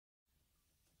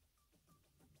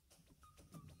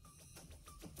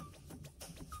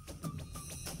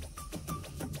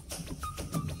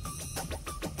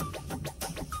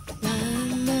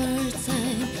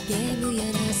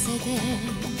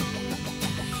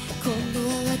今度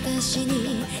は私に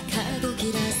角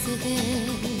切らせて、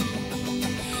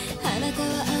あなたは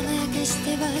甘やかし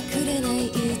てはくれない。い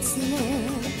つも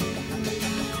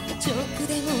ジョーク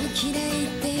でも嫌いっ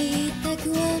て言いた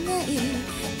くはない。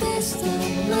 Best of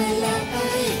my life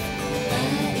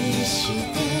愛し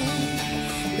て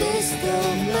Best of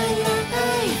my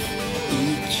life 生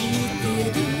きて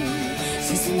る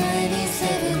Since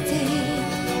 1970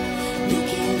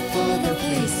 Looking for the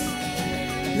place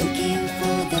Looking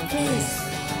for the place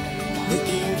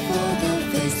Looking for the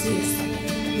faces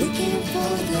Looking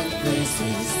for the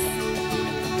places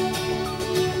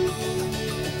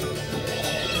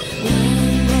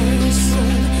One more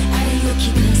song 愛を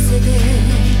聞かせて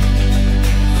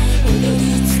踊り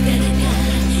疲れた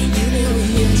夢を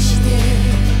癒して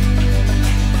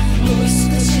もう少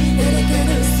し誰か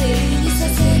のせいにさ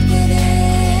せてね。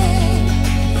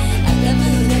頭の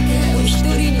中を一人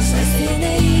にさせな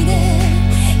いで。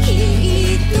き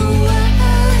っとわか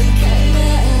ら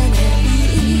ない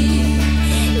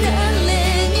誰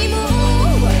にも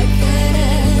わから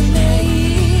ない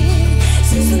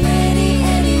Since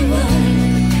 1981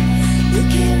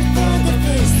 Looking for the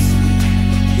place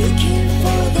Looking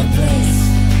for the place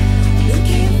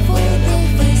Looking for the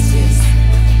faces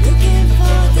Looking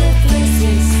for the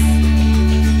places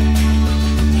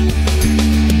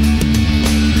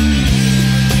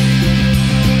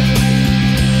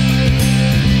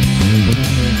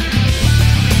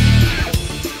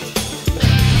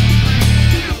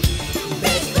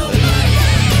Best of my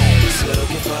life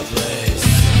Looking for a place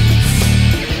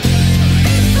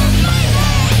Best of my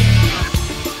life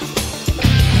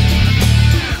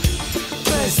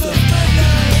Best of my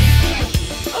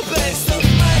life Best of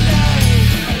my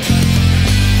life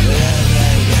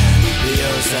利用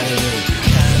される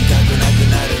感覚なく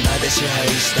なるまで支配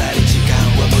したり時間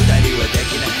は無駄にはで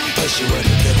きない星を抜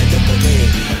けてどこに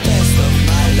Best of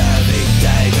my love 一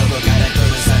体どこから来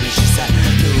る寂しさル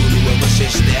ールを無視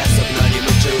して遊ぶのに夢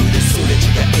中ですれ違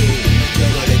い汚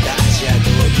れた足跡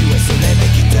を言わされて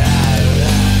きた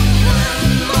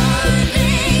One more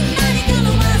thing 何か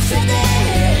飲ませて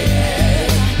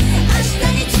明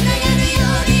日につながるよ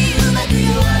うにうまく酔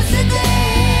わせて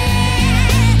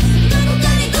どこか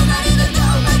に止まるのと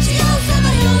街をさま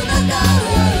ようのと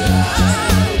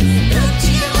どっち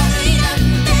が悪いなん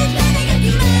て誰が決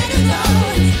めるの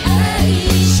愛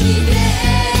して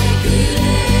くれ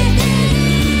てる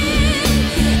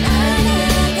あな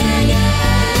たが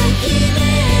決め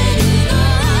るの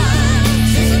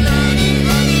Since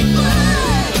 1994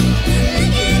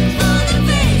 Looking for the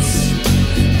place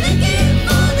Looking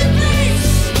for the place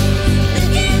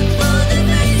Looking for the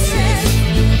places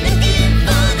Looking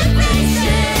for the places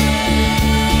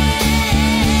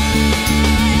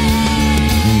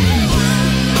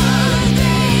One more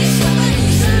day そばに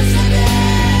させて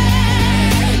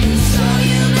そう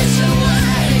いう場所は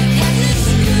数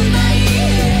少ない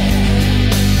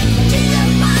時間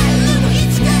前い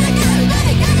つからか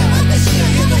誰かが私を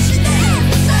汚して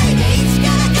塞いでいつか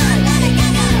らか誰か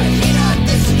が拾って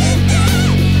つけて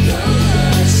ど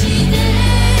うして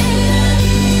歩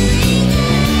いて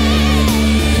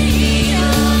いろ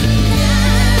んな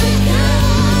顔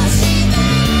して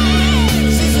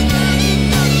静かに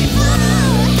なりそ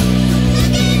う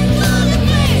Looking for the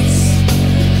place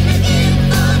Looking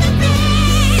for the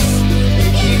place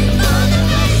Looking for the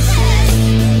places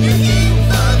Looking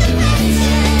for the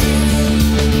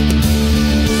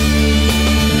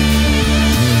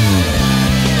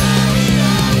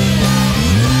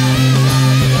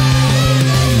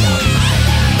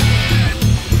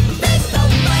Best of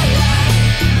my life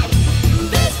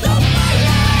Best of my life Best of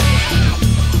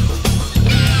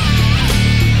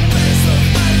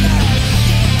my life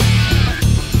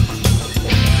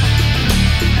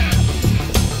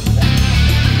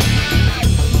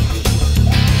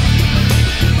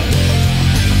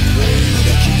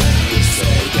性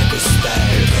格スタ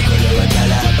イル心は空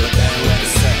っぽ電話に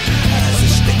さ外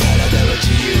して体は自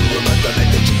由を求め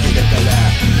て時期だから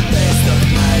Best of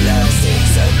my life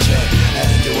things are changed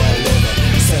and you are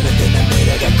living せめて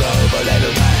涙がこぼれ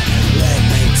る前 Let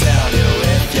me tell you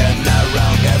if you're not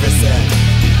wrong everything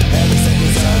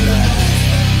is alright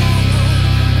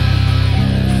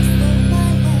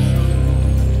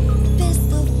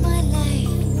Best of my life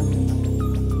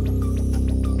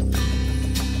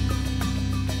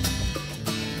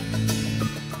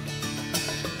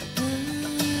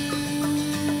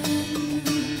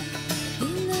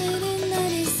In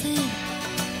 1997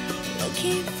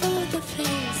 Looking for the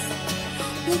place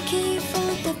Looking for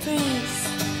the place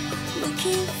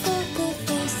Looking for the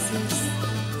faces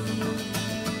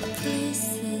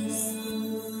Places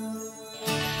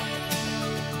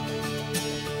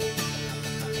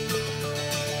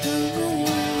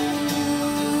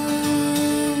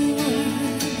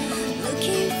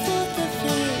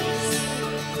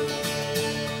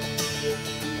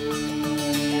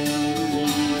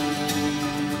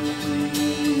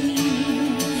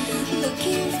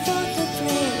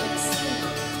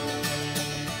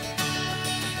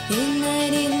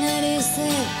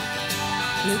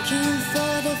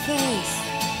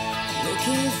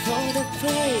looking for the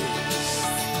place.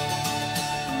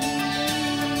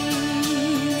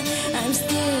 I'm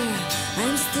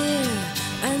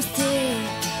still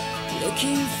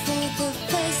looking for the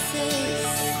places.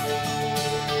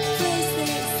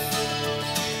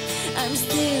 I'm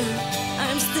still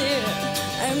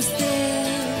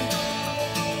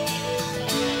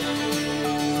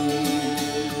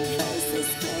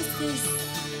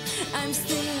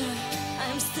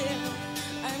places.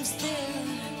 I'm still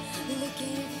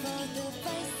looking for the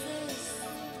places.